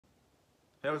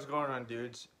Hey, what's going on,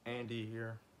 dudes? Andy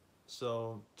here.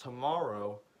 So,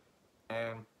 tomorrow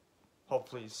and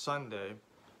hopefully Sunday,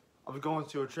 I'll be going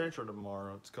to a train show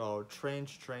tomorrow. It's called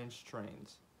Trains.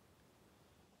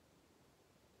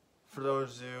 For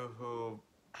those of you who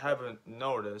haven't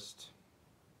noticed,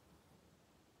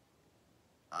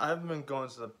 I haven't been going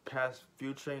to the past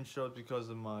few train shows because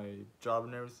of my job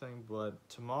and everything, but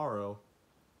tomorrow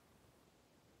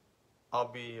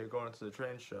I'll be going to the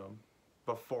train show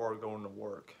before going to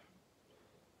work.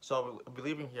 So I'll be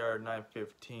leaving here at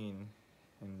 9:15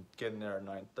 and getting there at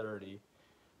 9:30.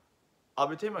 I'll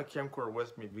be taking my camcorder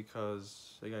with me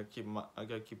because I gotta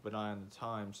keep an eye on the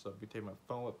time, so I'll be taking my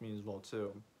phone with me as well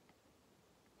too.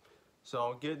 So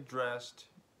I'll get dressed,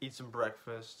 eat some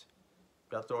breakfast,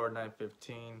 be out the door at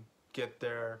 9:15, get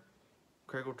there,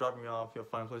 Craig will drop me off, he'll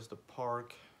find a place to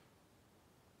park,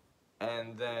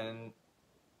 and then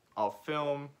I'll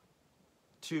film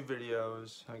 2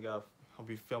 videos. I'll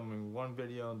be filming 1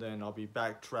 video, then I'll be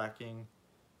backtracking.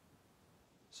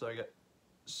 So I get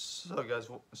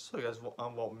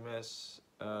won't miss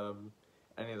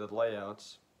any of the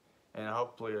layouts, and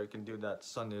hopefully I can do that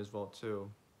Sunday as well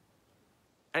too.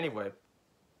 Anyway,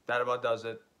 that about does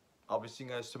it. I'll be seeing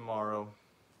you guys tomorrow,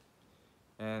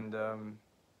 and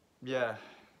yeah,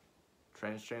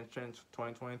 Trains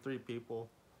 2023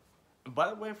 people. And by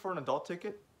the way, for an adult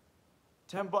ticket,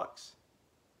 $10.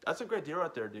 That's a great deal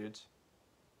right there, dudes.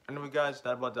 Anyway, guys,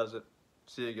 that about does it.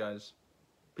 See you guys.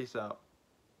 Peace out.